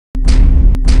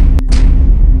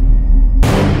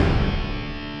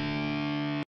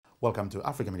Welcome to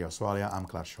Africa Media Australia. I'm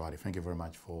Claude Shwari. Thank you very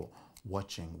much for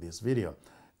watching this video.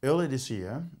 Earlier this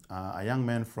year, a young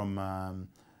man from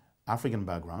African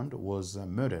background was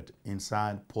murdered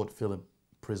inside Port Phillip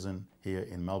prison here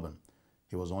in Melbourne.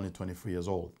 He was only 23 years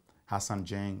old. Hassan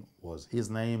Jeng was his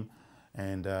name,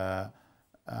 and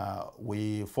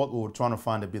we thought we were trying to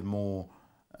find a bit more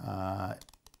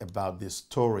about this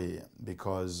story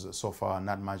because so far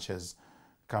not much has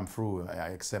come through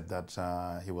except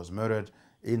that he was murdered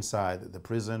inside the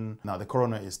prison. Now the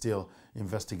coroner is still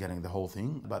investigating the whole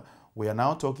thing, but we are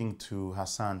now talking to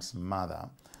Hassan's mother,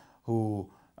 who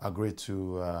agreed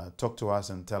to talk to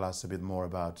us and tell us a bit more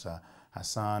about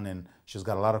Hassan, and she's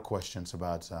got a lot of questions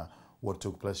about what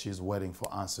took place. She's waiting for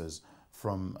answers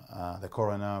from the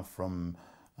coroner, from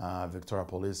Victoria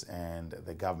Police and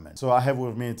the government. So I have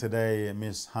with me today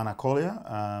Miss Hannah Collier.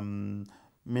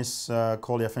 Miss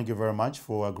Collier, thank you very much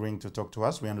for agreeing to talk to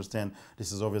us. We understand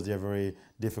this is obviously a very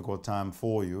difficult time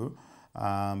for you,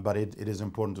 but it is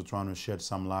important to try to shed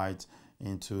some light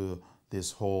into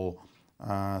this whole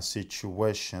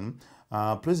situation.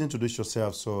 Please introduce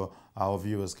yourself so our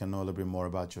viewers can know a little bit more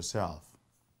about yourself.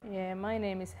 Yeah, my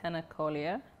name is Hannah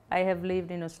Collier. I have lived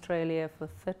in Australia for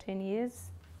 13 years.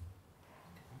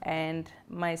 And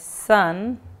my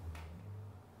son,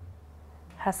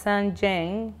 Hassan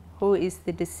Jeng, who is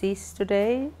the deceased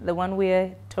today, the one we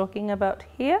are talking about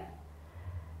here,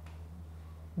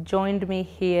 joined me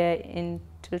here in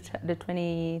the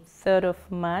 23rd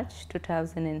of March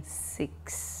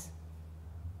 2006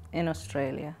 in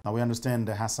Australia. Now we understand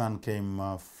that Hassan came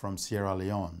from Sierra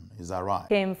Leone, is that right?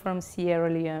 Came from Sierra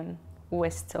Leone,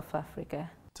 west of Africa.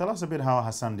 Tell us a bit how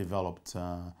Hassan developed.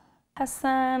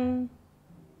 Hassan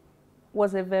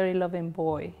was a very loving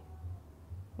boy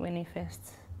when he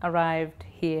first arrived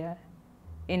here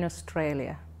in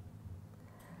Australia.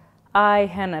 I,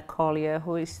 Hannah Collier,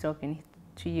 who is talking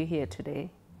to you here today,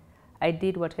 I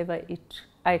did whatever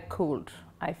I could.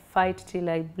 I fight till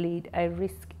I bleed. I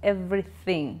risk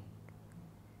everything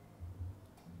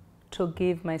to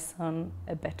give my son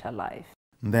a better life.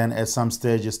 And then at some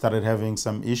stage you started having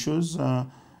some issues,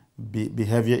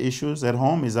 behavior issues at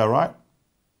home, is that right?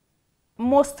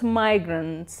 Most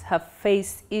migrants have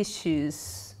faced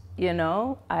issues. You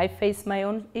know, I faced my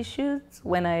own issues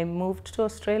when I moved to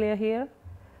Australia here,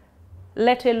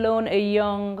 let alone a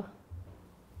young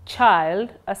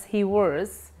child as he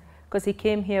was, because he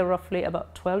came here roughly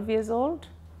about 12 years old.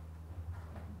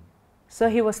 So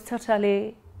he was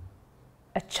totally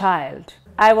a child.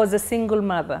 I was a single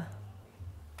mother.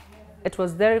 It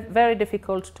was very, very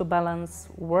difficult to balance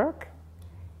work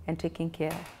and taking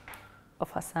care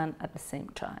of Hassan at the same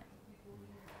time.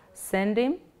 Send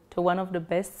him to one of the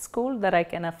best schools that I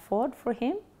can afford for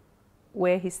him,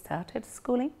 where he started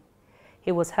schooling.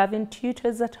 He was having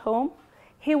tutors at home.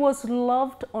 He was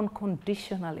loved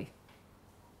unconditionally.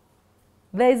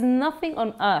 There is nothing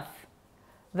on earth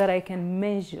that I can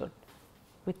measure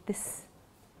with this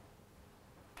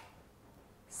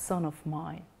son of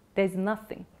mine. There is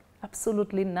nothing,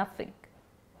 absolutely nothing,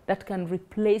 that can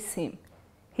replace him.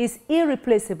 He's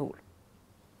irreplaceable.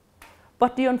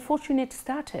 But the unfortunate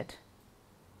started.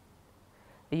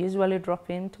 I usually drop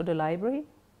him to the library.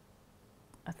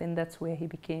 I think that's where he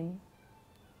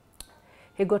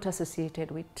got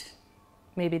associated with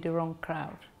maybe the wrong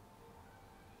crowd.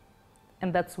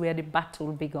 And that's where the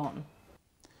battle began.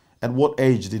 At what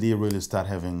age did he really start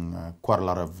having quite a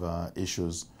lot of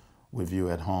issues with you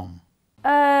at home?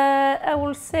 I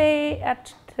will say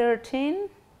at 13,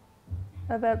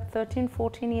 about 13,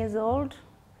 14 years old.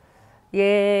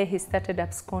 Yeah, he started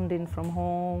absconding from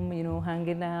home, you know,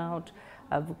 hanging out.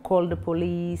 I've called the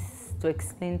police to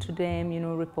explain to them, you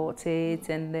know, report it,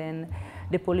 and then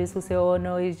the police will say, oh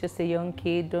no, he's just a young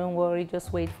kid, don't worry,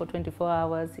 just wait for 24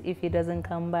 hours. If he doesn't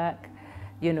come back,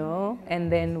 you know,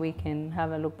 and then we can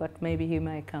have a look, but maybe he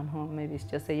might come home, maybe it's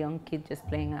just a young kid just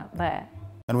playing out there.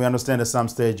 And we understand at some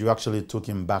stage you actually took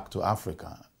him back to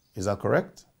Africa, is that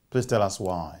correct? Please tell us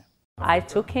why. I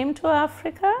took him to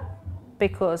Africa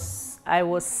because I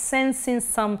was sensing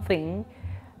something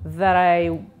that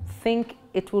I think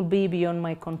it will be beyond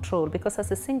my control, because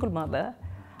as a single mother,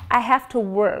 I have to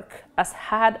work as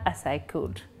hard as I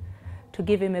could to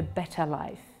give him a better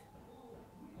life.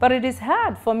 But it is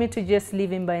hard for me to just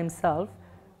leave him by himself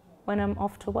when I'm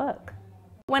off to work.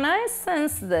 When I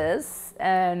sensed this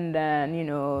and, you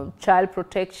know, child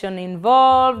protection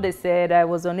involved, they said I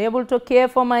was unable to care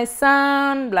for my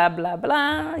son, blah, blah,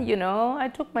 blah, you know, I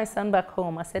took my son back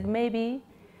home. I said, maybe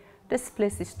this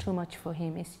place is too much for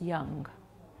him, he's young.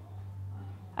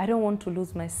 I don't want to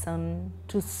lose my son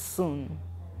too soon.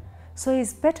 So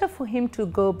it's better for him to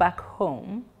go back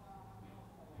home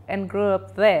and grew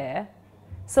up there.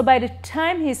 So by the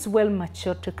time he's well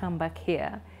matured to come back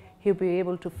here, he'll be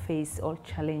able to face all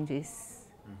challenges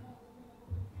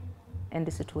and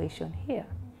the situation here.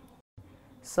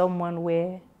 Someone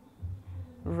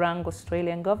rang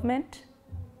Australian government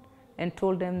and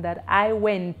told them that I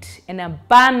went and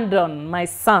abandoned my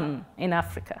son in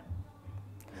Africa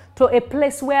to a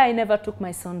place where I never took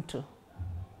my son to.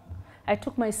 I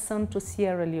took my son to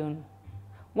Sierra Leone,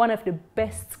 one of the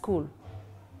best schools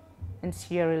in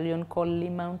Sierra Leone called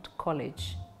Limount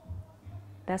College.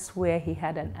 That's where he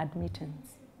had an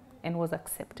admittance and was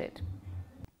accepted.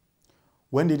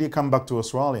 When did he come back to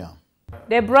Australia?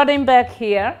 They brought him back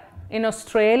here in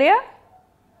Australia,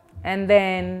 and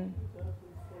then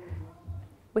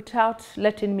without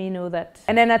letting me know that.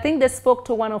 And then I think they spoke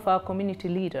to one of our community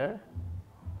leaders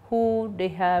who they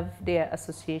have their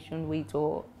association with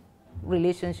or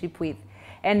relationship with.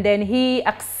 And then he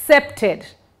accepted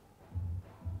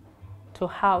to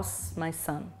house my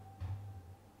son,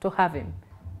 to have him,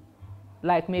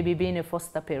 like maybe being a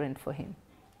foster parent for him.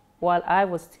 While I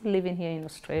was still living here in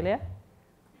Australia,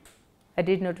 I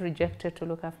did not reject her to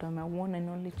look after my one and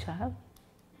only child.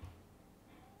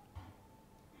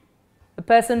 A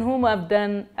person whom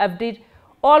I did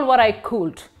all what I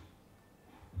could.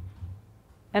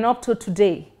 And up to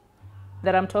today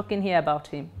that I'm talking here about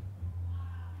him,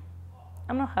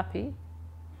 I'm not happy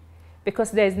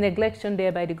because there is neglection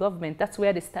there by the government. That's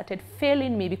where they started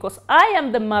failing me because I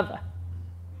am the mother.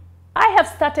 I have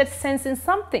started sensing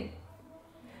something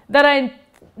that I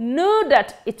knew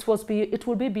that it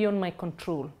would be beyond my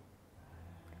control.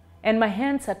 And my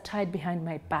hands are tied behind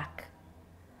my back.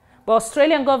 But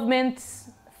Australian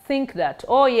governments think that,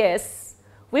 oh yes,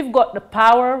 we've got the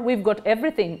power, we've got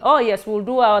everything. Oh yes, we'll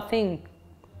do our thing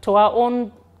to our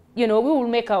own, we will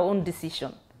make our own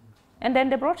decision. And then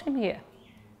they brought him here.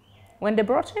 When they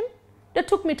brought him, they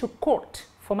took me to court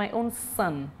for my own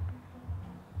son.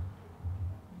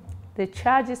 The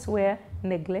charges were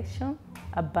neglection,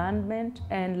 abandonment,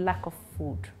 and lack of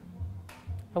food.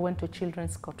 I went to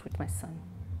children's court with my son.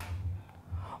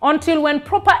 Until when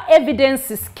proper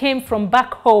evidences came from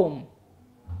back home.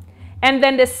 And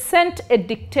then they sent a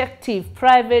detective,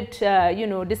 private,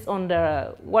 this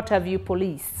under what have you,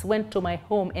 police, went to my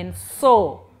home and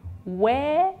saw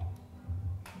where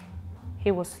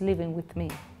he was living with me.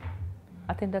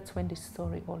 I think that's when the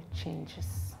story all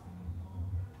changes.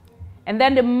 And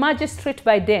then the magistrate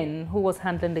by then, who was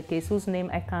handling the case, whose name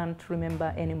I can't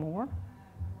remember anymore,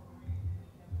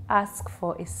 asked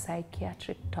for a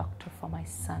psychiatric doctor for my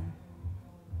son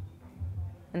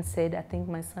and said, I think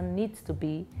my son needs to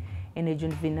be in a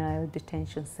juvenile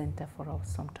detention center for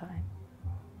some time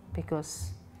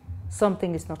because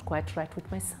something is not quite right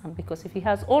with my son, because if he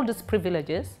has all these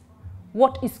privileges,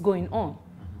 what is going on?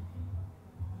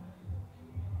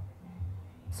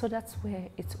 So that's where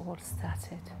it all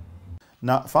started.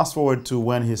 Now, fast forward to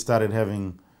when he started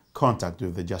having contact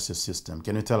with the justice system.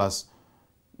 Can you tell us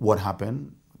what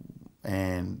happened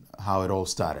and how it all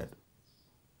started?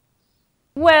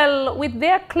 Well, with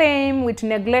their claim, with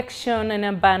neglection and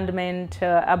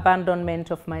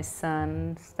abandonment of my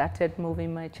son, started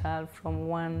moving my child from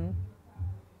one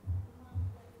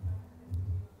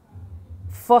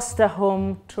foster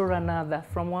home to another,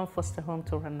 from one foster home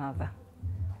to another.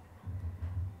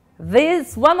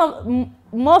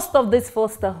 Most of this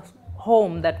foster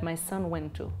home that my son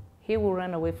went to, he will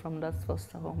run away from that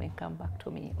foster home and come back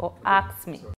to me or ask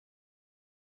me.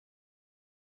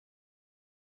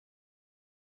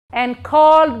 And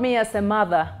called me as a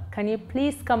mother, can you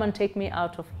please come and take me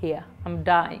out of here? I'm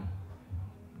dying.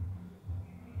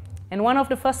 And one of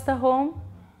the foster home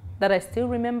that I still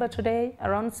remember today,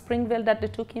 around Springville, that they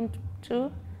took him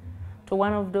to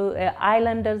one of the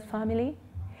islanders' family,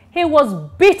 he was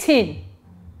beaten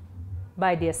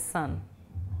by their son.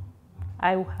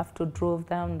 I would have to drive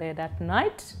down there that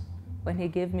night when he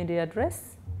gave me the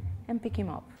address and pick him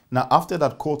up. Now, after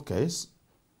that court case,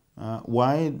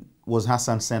 why was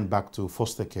Hassan sent back to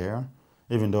foster care,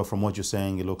 even though from what you're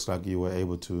saying, it looks like you were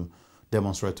able to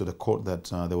demonstrate to the court that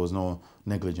there was no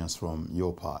negligence from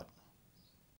your part?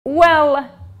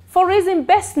 Well, for reason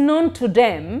best known to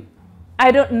them,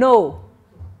 I don't know.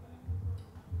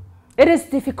 It is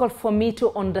difficult for me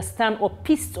to understand or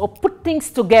piece or put things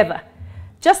together.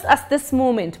 Just at this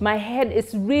moment, my head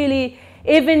is really,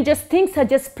 even just things are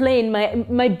just playing.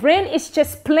 My brain is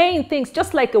just playing things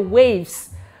just like a waves.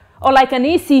 Or like an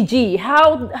ECG,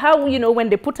 how when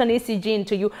they put an ECG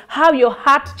into you, how your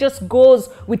heart just goes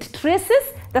with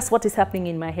traces, that's what is happening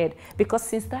in my head. Because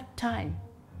since that time,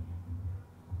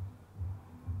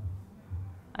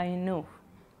 I know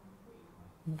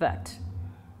that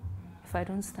if I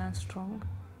don't stand strong,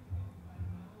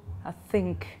 I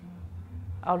think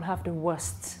I'll have the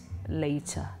worst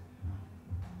later.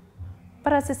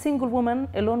 But as a single woman,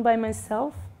 alone by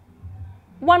myself,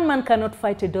 one man cannot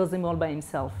fight a dozen all by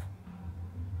himself.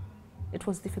 It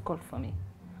was difficult for me.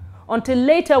 Until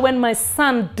later when my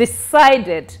son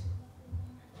decided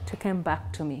to come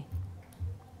back to me.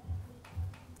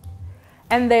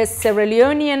 And the Sierra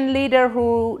Leonean leader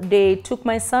who they took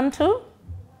my son to,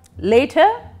 later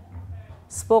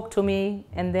spoke to me,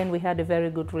 and then we had a very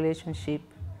good relationship.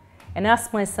 And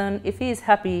asked my son if he is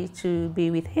happy to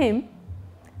be with him.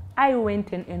 I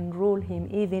went and enrolled him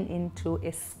even into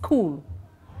a school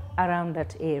around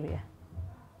that area.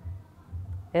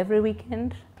 Every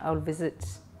weekend, I'll visit.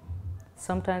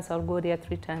 Sometimes I'll go there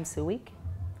 3 times a week.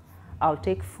 I'll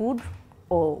take food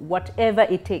or whatever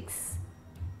it takes.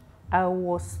 I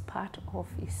was part of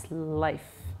his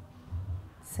life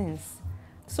since.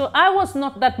 So I was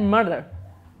not that mother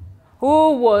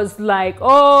who was like,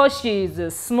 oh, she's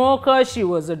a smoker, she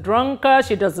was a drunkard,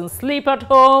 she doesn't sleep at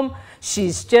home,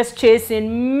 she's just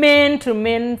chasing men to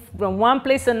men from one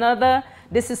place to another.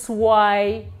 This is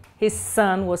why his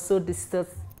son was so disturbed.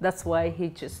 That's why he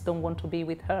just don't want to be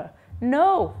with her.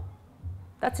 No,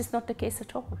 that is not the case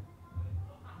at all.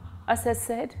 As I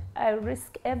said, I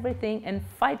risk everything and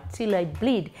fight till I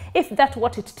bleed, if that's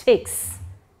what it takes,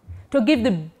 to give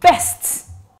the best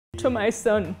to my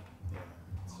son,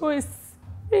 who is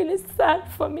really sad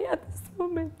for me at this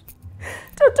moment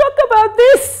to talk about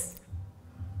this.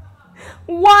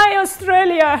 Why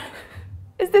Australia?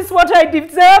 Is this what I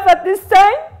deserve at this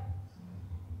time?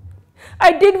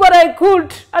 I did what I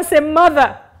could as a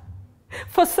mother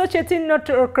for such a thing not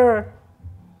to occur.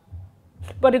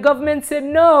 But the government said,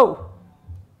 no,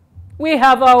 we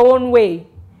have our own way.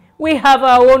 We have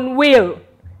our own will.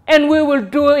 And we will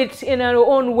do it in our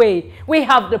own way. We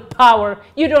have the power.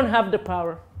 You don't have the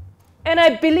power. And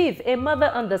I believe a mother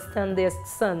understands their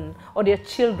son or their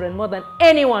children more than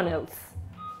anyone else.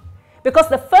 Because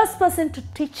the first person to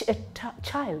teach a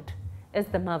child is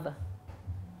the mother.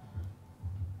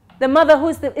 The mother who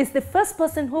is the first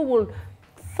person who will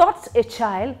taught a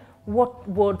child what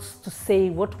words to say,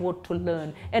 what word to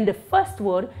learn. And the first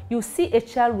word, you see a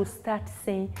child will start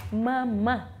saying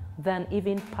mama than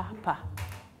even papa.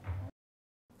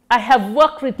 I have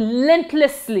worked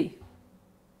relentlessly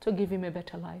to give him a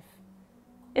better life.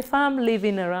 If I'm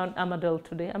living around Amador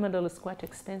today, Amador is quite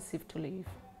expensive to live,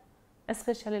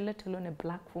 especially let alone a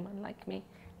black woman like me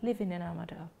living in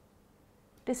Amador.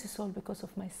 This is all because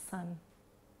of my son.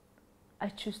 I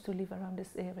choose to live around this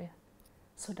area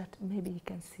so that maybe he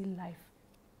can see life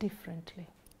differently.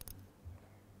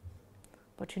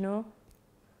 But you know,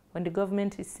 when the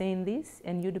government is saying this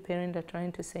and you, the parent, are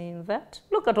trying to say that,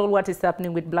 look at all what is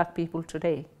happening with black people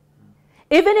today.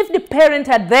 Even if the parents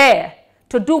are there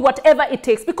to do whatever it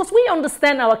takes, because we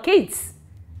understand our kids.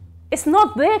 It's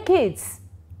not their kids.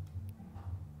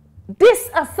 These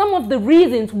are some of the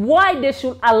reasons why they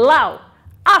should allow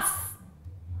us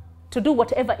to do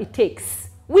whatever it takes.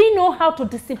 We know how to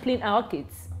discipline our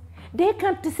kids. They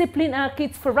can't discipline our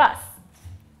kids for us.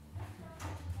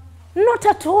 Not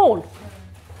at all.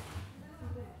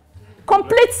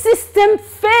 Complete system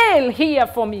fail here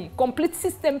for me. Complete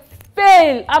system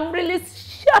fail. I'm really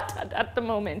shattered at the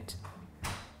moment.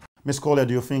 Ms. Collier,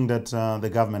 do you think that the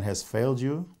government has failed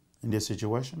you in this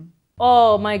situation?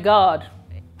 Oh my God.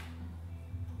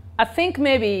 I think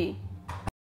maybe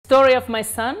the story of my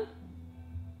son,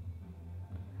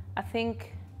 I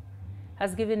think,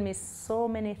 has given me so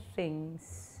many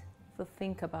things to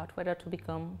think about, whether to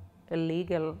become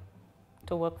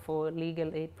to work for a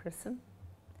legal aid person,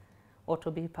 or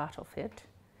to be part of it,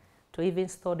 to even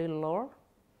study law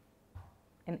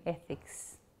and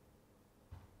ethics,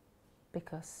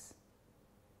 because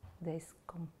there is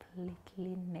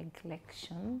completely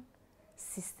neglection.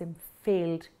 System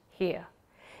failed here.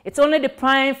 It's only the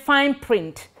fine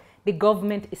print the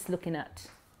government is looking at.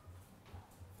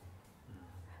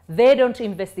 They don't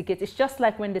investigate. It's just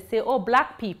like when they say, oh,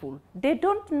 black people, they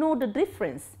don't know the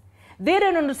difference. They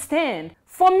don't understand.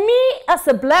 For me, as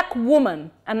a black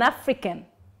woman, an African,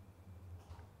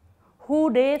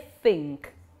 who they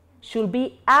think should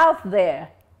be out there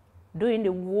doing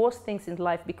the worst things in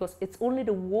life, because it's only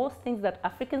the worst things that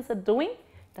Africans are doing,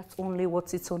 that's only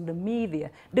what's on the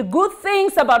media. The good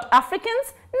things about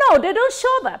Africans, no, they don't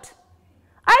show that.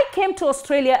 I came to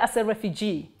Australia as a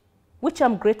refugee, which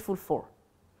I'm grateful for.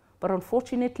 But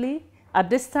unfortunately, at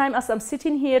this time, as I'm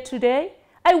sitting here today,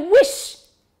 I wish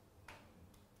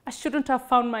I shouldn't have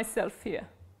found myself here.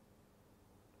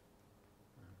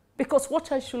 Because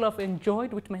what I should have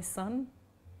enjoyed with my son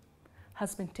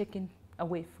has been taken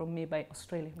away from me by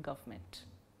Australian government.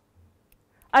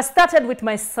 I started with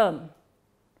my son.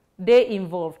 They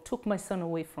involved, took my son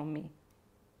away from me,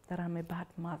 that I'm a bad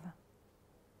mother.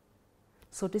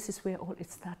 So this is where all it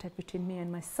started between me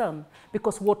and my son.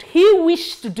 Because what he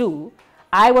wished to do,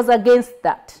 I was against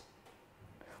that.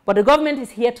 But the government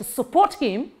is here to support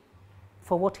him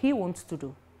for what he wants to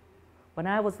do. When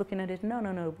I was looking at it, no,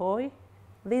 no, no, boy,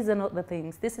 these are not the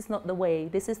things. This is not the way.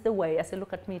 This is the way. I said,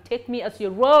 look at me. Take me as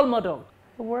your role model.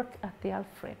 I work at the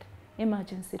Alfred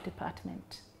Emergency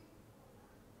Department.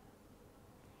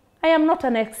 I am not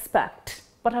an expert,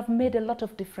 but I've made a lot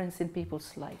of difference in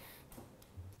people's life.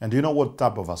 And do you know what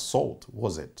type of assault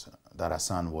was it that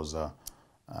Hassan was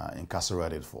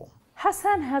incarcerated for?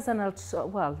 Hassan has an assault.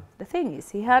 Well, the thing is,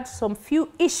 he had some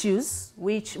few issues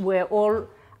which were all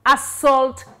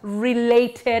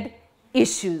assault-related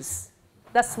issues.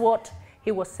 That's what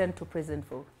he was sent to prison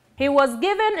for. He was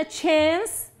given a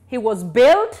chance, he was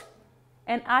bailed,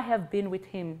 and I have been with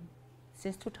him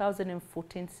since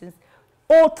 2014,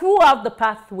 throughout the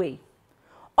pathway.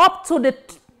 Up to the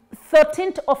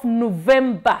 13th of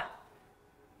November,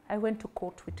 I went to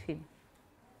court with him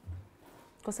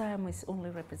because I am his only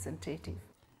representative.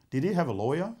 Did he have a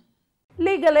lawyer?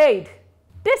 Legal aid.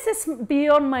 This is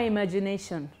beyond my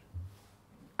imagination.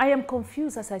 I am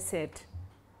confused, as I said.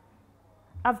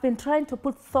 I've been trying to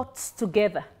put thoughts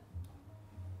together.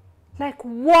 Like,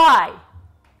 why?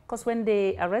 Because when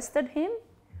they arrested him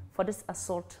for this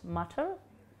assault matter,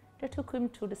 they took him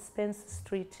to the Spencer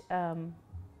Street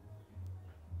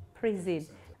prison.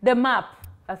 The map,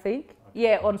 I think.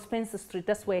 Yeah, on Spencer Street,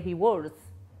 that's where he was.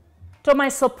 To my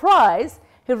surprise,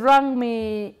 he rang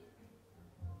me,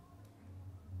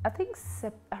 I think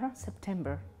around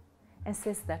September, and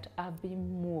says that I've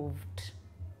been moved.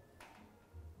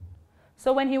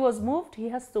 So when he was moved, he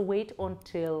has to wait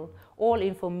until all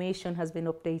information has been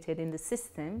updated in the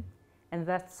system, and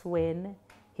that's when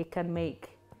he can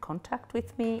make contact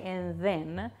with me and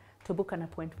then to book an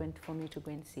appointment for me to go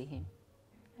and see him.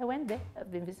 I went there.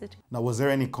 I've been visiting. Now, was there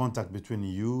any contact between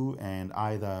you and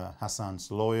either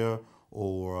Hassan's lawyer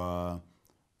or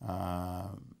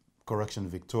Correction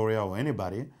Victoria or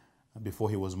anybody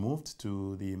before he was moved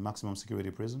to the maximum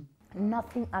security prison?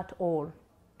 Nothing at all.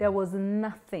 There was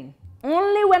nothing.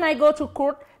 Only when I go to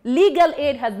court, legal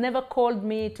aid has never called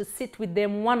me to sit with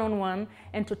them one-on-one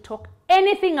and to talk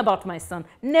anything about my son.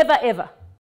 Never, ever.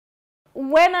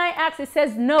 When I asked, he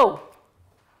says no.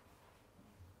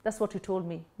 That's what he told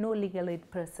me. No legal aid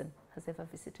person has ever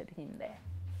visited him there.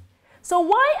 So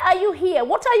why are you here?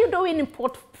 What are you doing in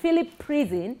Port Phillip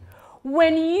prison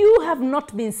when you have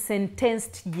not been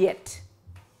sentenced yet?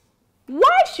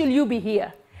 Why should you be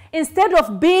here instead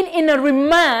of being in a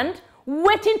remand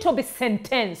waiting to be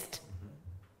sentenced?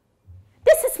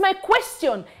 This is my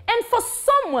question. And for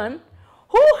someone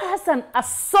who has an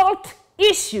assault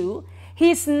issue,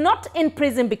 he's not in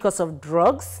prison because of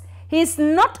drugs. He's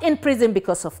not in prison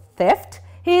because of theft.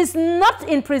 He's not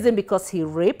in prison because he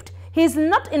raped. He's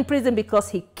not in prison because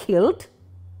he killed.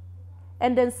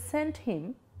 And then sent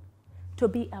him to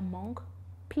be among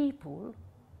people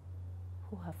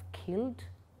who have killed,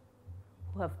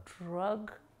 who have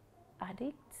drug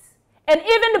addicts, and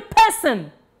even the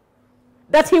person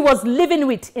that he was living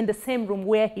with in the same room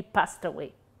where he passed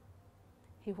away.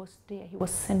 He was there. He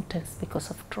was sentenced because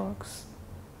of drugs.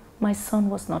 My son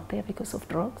was not there because of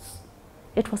drugs.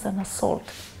 It was an assault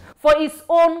for his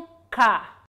own car.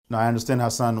 Now, I understand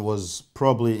Hassan was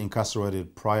probably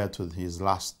incarcerated prior to his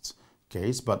last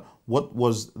case, but what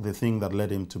was the thing that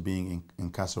led him to being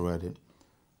incarcerated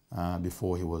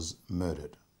before he was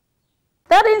murdered?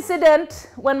 That incident,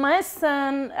 when my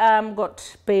son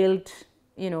got bailed,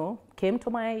 came to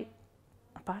my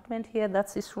apartment here,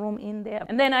 that's his room in there.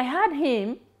 And then I had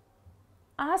him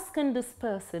asking this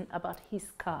person about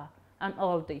his car, an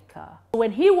all-day car.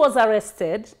 When he was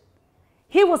arrested,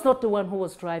 he was not the one who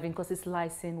was driving because his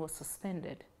license was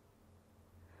suspended.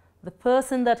 The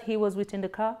person that he was with in the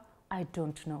car, I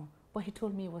don't know. But he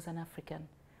told me he was an African.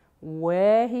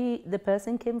 Where the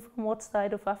person came from, what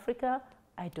side of Africa,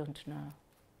 I don't know.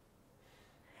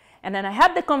 And then I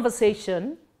had the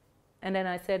conversation, and then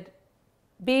I said,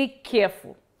 be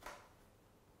careful.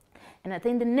 And I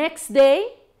think the next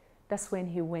day, that's when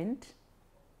he went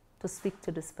to speak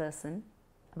to this person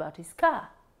about his car,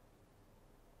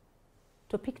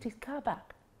 to pick his car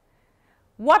back.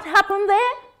 What happened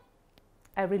there?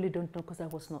 I really don't know because I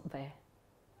was not there.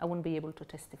 I won't be able to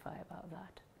testify about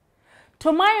that.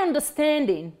 To my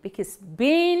understanding, because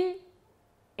being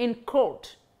in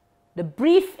court, the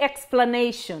brief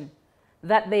explanation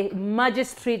that the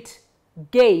magistrate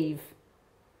gave,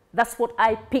 that's what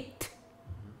I picked.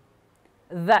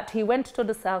 That he went to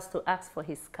this house to ask for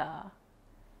his car.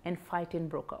 and fighting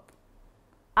broke up.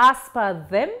 As per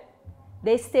them,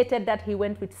 they stated that he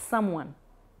went with someone.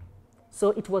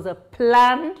 So it was a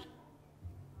planned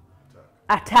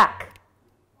attack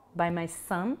by my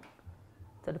son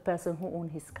to the person who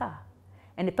owned his car.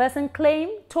 And the person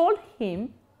told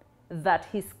him that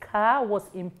his car was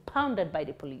impounded by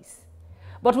the police.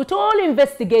 But with all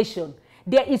investigation,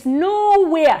 there is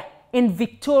nowhere in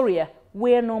Victoria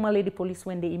where normally the police,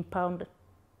 when they impound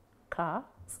cars,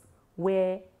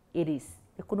 where it is.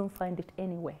 They couldn't find it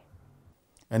anywhere.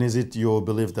 And is it your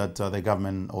belief that the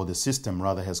government, or the system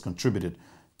rather, has contributed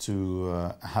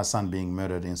to Hassan being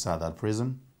murdered inside that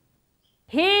prison?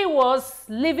 He was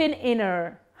living in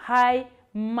a high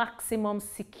maximum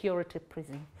security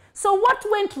prison. So what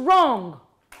went wrong?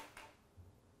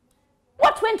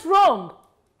 What went wrong?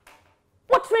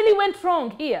 What really went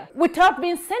wrong here? Without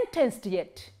being sentenced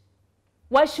yet,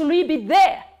 why should he be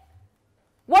there?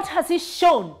 What has he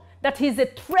shown that he's a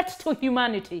threat to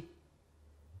humanity?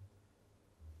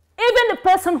 Even the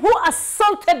person who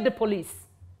assaulted the police,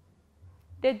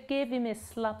 they gave him a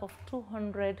slap of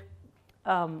 200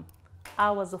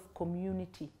 hours of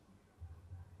community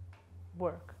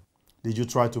work. Did you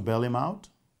try to bail him out?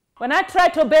 When I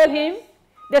tried to bail him,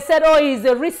 they said, oh, he's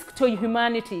a risk to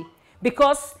humanity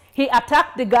because he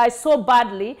attacked the guy so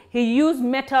badly, he used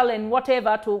metal and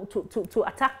whatever to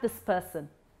attack this person.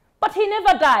 But he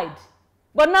never died.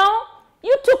 But now,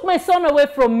 you took my son away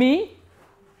from me,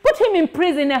 put him in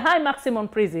prison, a high maximum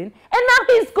prison, and now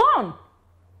he's gone.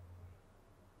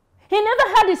 He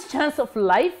never had his chance of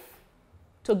life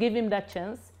to give him that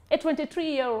chance. A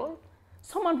 23-year-old,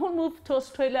 someone who moved to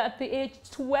Australia at the age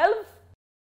 12,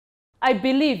 I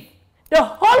believe the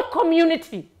whole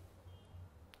community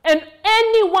and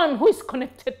anyone who is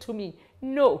connected to me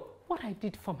know what I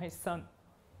did for my son.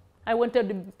 I wanted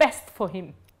the best for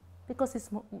him because he's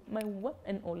my one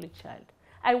and only child.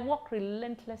 I work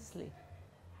relentlessly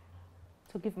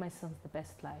to give my son the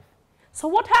best life. So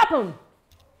what happened?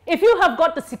 If you have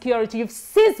got the security, you've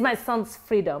seized my son's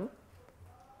freedom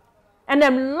and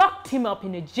then locked him up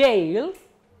in a jail.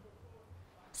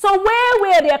 So where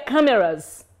were their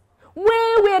cameras?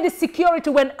 Where were the security?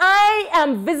 When I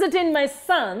am visiting my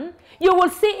son, you will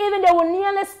see even they will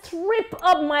nearly strip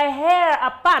up my hair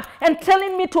apart and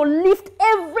telling me to lift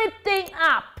everything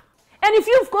up. And if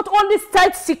you've got all this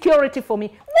tight security for me,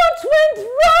 what went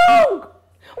wrong?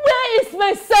 Where is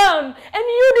my son? And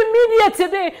you, the media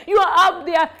today, you are out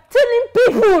there telling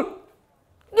people,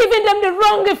 giving them the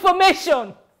wrong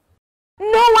information.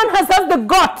 No one has had the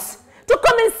guts to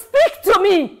come and speak to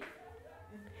me.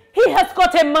 He has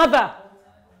got a mother.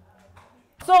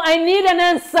 So I need an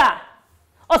answer.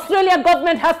 Australian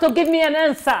government has to give me an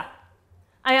answer.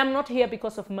 I am not here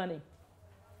because of money.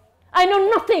 I know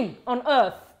nothing on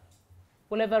earth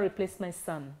will ever replace my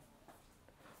son.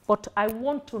 But I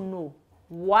want to know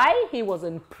why he was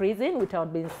in prison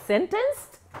without being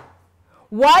sentenced.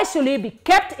 Why should he be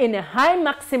kept in a high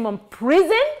maximum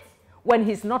prison when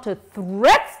he's not a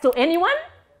threat to anyone?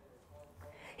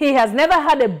 He has never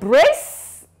had a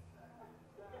brace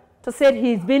to say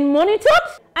he's been monitored.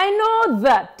 I know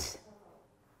that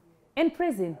in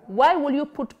prison, why will you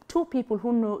put two people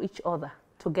who know each other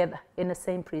together in the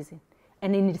same prison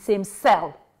and in the same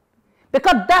cell?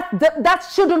 Because that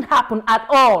shouldn't happen at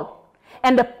all.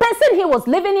 And the person he was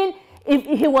living in,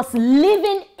 if he was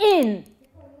living in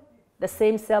the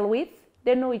same cell with,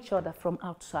 they know each other from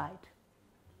outside.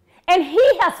 And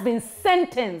he has been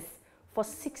sentenced for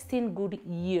 16 good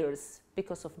years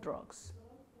because of drugs.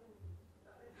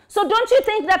 So don't you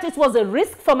think that it was a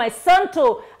risk for my son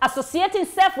to associate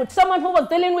himself with someone who was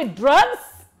dealing with drugs?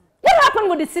 What happened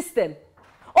with the system?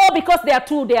 Oh, because they are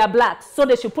two, they are blacks, so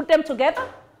they should put them together?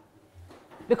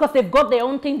 Because they've got their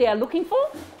own thing they are looking for?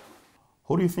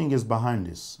 Who do you think is behind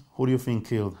this? Who do you think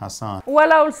killed Hassan?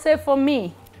 Well, I would say for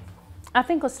me, I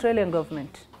think Australian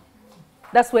government.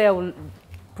 That's where I will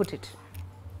put it.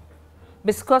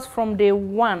 Because from day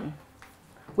one,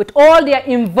 with all their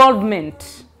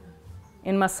involvement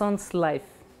in my son's life,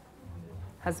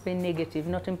 has been negative.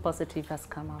 Nothing positive has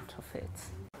come out of it.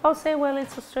 I'll say, well,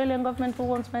 it's Australian government who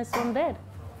wants my son dead.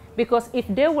 Because if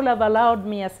they would have allowed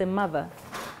me as a mother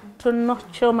to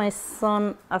nurture my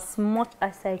son as much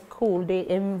as I could, they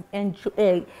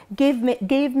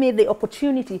gave me the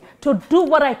opportunity to do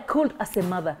what I could as a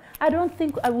mother, I don't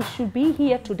think I should be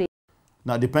here today.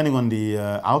 Now, depending on the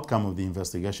outcome of the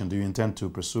investigation, do you intend to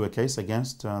pursue a case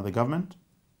against the government?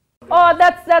 Oh,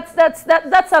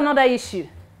 that's another issue.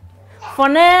 For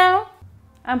now,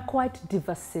 I'm quite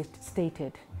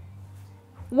devastated.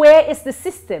 Where is the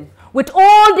system? With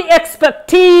all the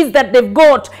expertise that they've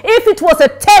got, if it was a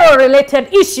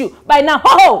terror-related issue, by now,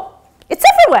 It's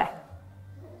everywhere.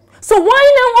 So why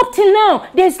now, up till now,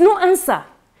 there's no answer?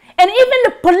 And even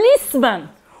the policeman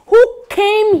who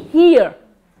came here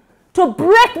to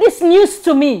break this news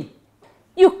to me,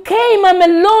 you came, I'm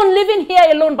alone, living here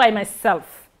alone by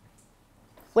myself.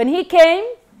 When he came,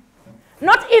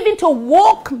 not even to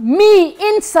walk me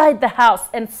inside the house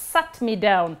and sat me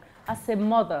down as a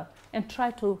mother and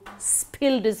try to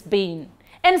spill this bean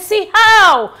and see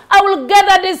how I will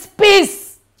gather this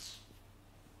peace.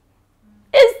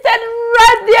 Instead,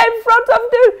 right there in front of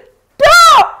the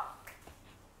door.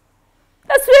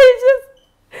 That's where he just,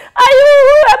 are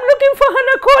you? I'm looking for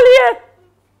Hannah Collier.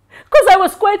 Because I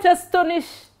was quite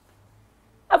astonished.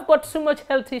 I've got so much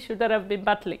health issue that I've been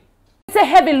battling. It's a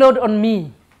heavy load on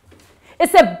me.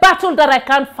 It's a battle that I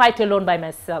can't fight alone by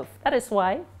myself. That is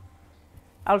why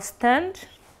I'll stand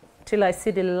till I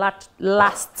see the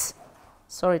last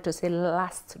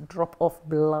drop of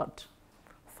blood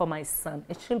for my son.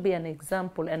 It should be an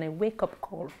example and a wake-up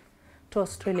call to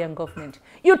Australian government.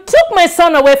 You took my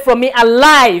son away from me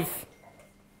alive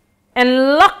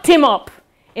and locked him up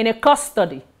in a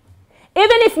custody.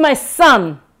 Even if my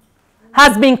son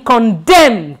has been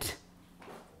condemned,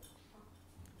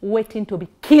 waiting to be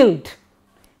killed,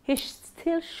 he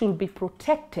still should be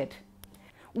protected.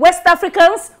 West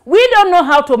Africans, we don't know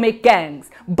how to make gangs.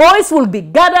 Boys will be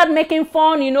gathered making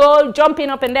fun, you know, jumping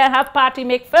up and down, have party,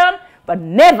 make fun, but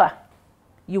never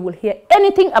you will hear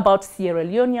anything about Sierra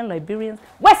Leonean, Liberians.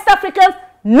 West Africans,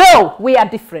 no, we are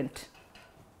different.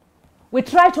 We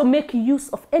try to make use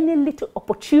of any little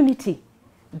opportunity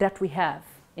that we have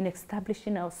in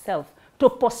establishing ourselves to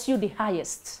pursue the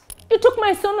highest. You took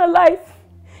my son alive.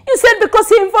 You said because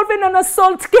he involved in an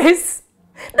assault case.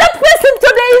 That person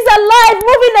today is alive,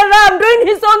 moving around, doing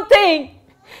his own thing.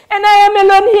 And I am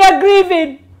alone here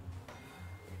grieving.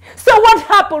 So what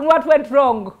happened? What went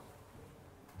wrong?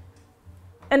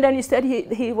 And then you said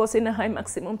he was in a high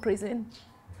maximum prison.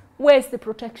 Where's the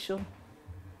protection?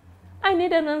 I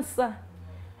need an answer. And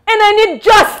I need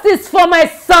justice for my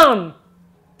son.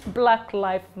 Black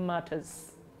Lives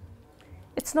Matters.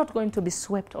 It's not going to be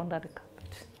swept under the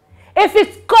carpet. If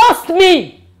it cost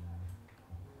me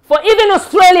for even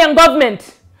Australian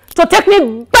government to take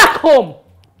me back home,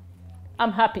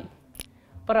 I'm happy.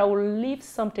 But I will leave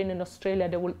something in Australia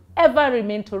that will ever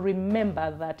remain to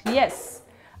remember that, yes,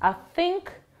 I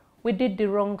think we did the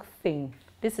wrong thing.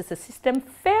 This is a system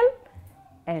fail,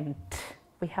 and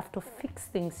we have to fix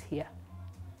things here.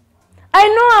 I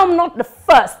know I'm not the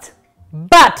first,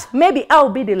 but maybe I'll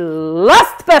be the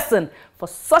last person for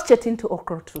such a thing to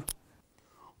occur to.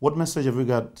 What message have you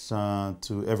got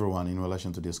to everyone in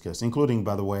relation to this case, including,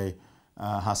 by the way,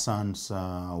 Hassan's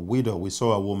widow? We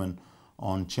saw a woman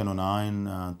on Channel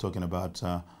 9 talking about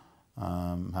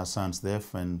Hassan's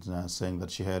death and saying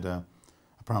that she had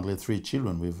apparently 3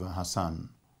 children with Hassan.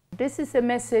 This is a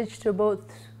message to both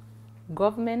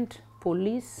government,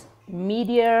 police,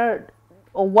 media,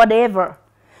 or whatever.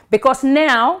 Because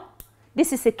now,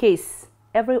 this is a case.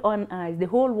 Everyone's eyes, the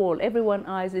whole world, everyone's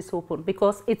eyes is open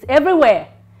because it's everywhere.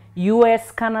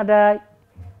 US, Canada,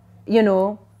 you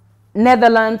know,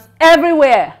 Netherlands,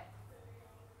 everywhere.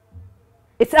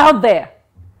 It's out there.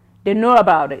 They know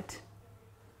about it.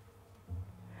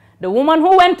 The woman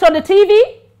who went on the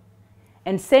TV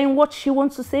and saying what she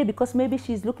wants to say because maybe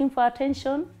she's looking for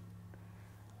attention,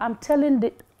 I'm telling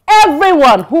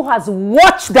everyone who has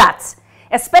watched that,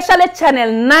 especially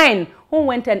Channel 9, who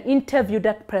went and interviewed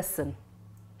that person,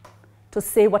 to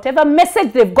say whatever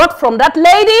message they've got from that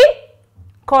lady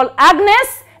called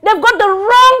Agnes, they've got the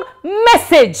wrong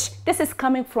message. This is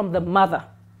coming from the mother.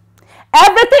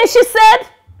 Everything she said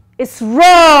is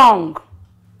wrong.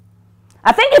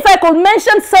 I think if I could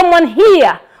mention someone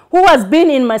here who has been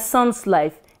in my son's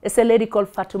life, it's a lady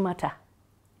called Fatumata.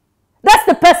 That's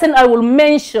the person I will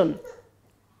mention.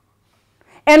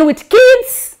 And with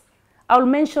kids, I'll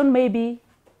mention maybe,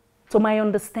 to my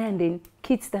understanding,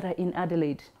 kids that are in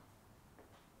Adelaide.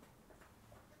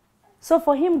 So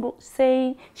for him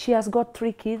saying she has got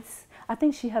 3 kids, I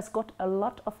think she has got a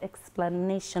lot of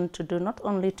explanation to do, not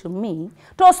only to me,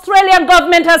 to Australian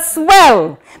government as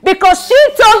well. Because she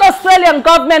told Australian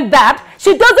government that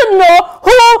she doesn't know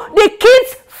who the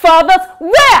kids' fathers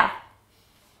were.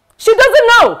 She doesn't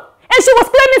know. And she was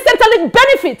claiming Centrelink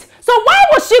benefit. So why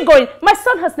was she going? My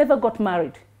son has never got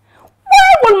married.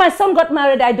 Why will my son got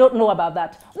married? I don't know about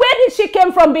that. Where did she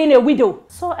come from being a widow?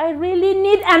 So I really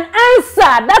need an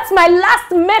answer. That's my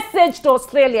last message to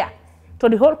Australia, to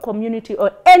the whole community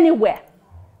or anywhere.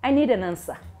 I need an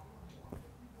answer.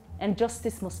 And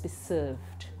justice must be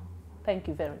served. Thank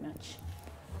you very much.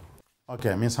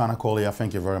 Okay, Ms. Hannah Collier,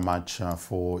 thank you very much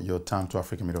for your time to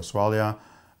African Media Australia.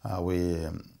 We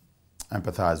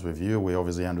empathize with you. We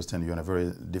obviously understand you're in a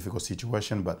very difficult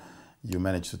situation, but you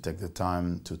managed to take the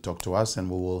time to talk to us, and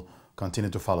we will continue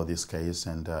to follow this case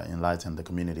and enlighten the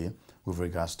community with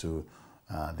regards to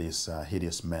this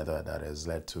hideous murder that has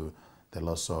led to the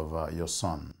loss of your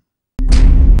son.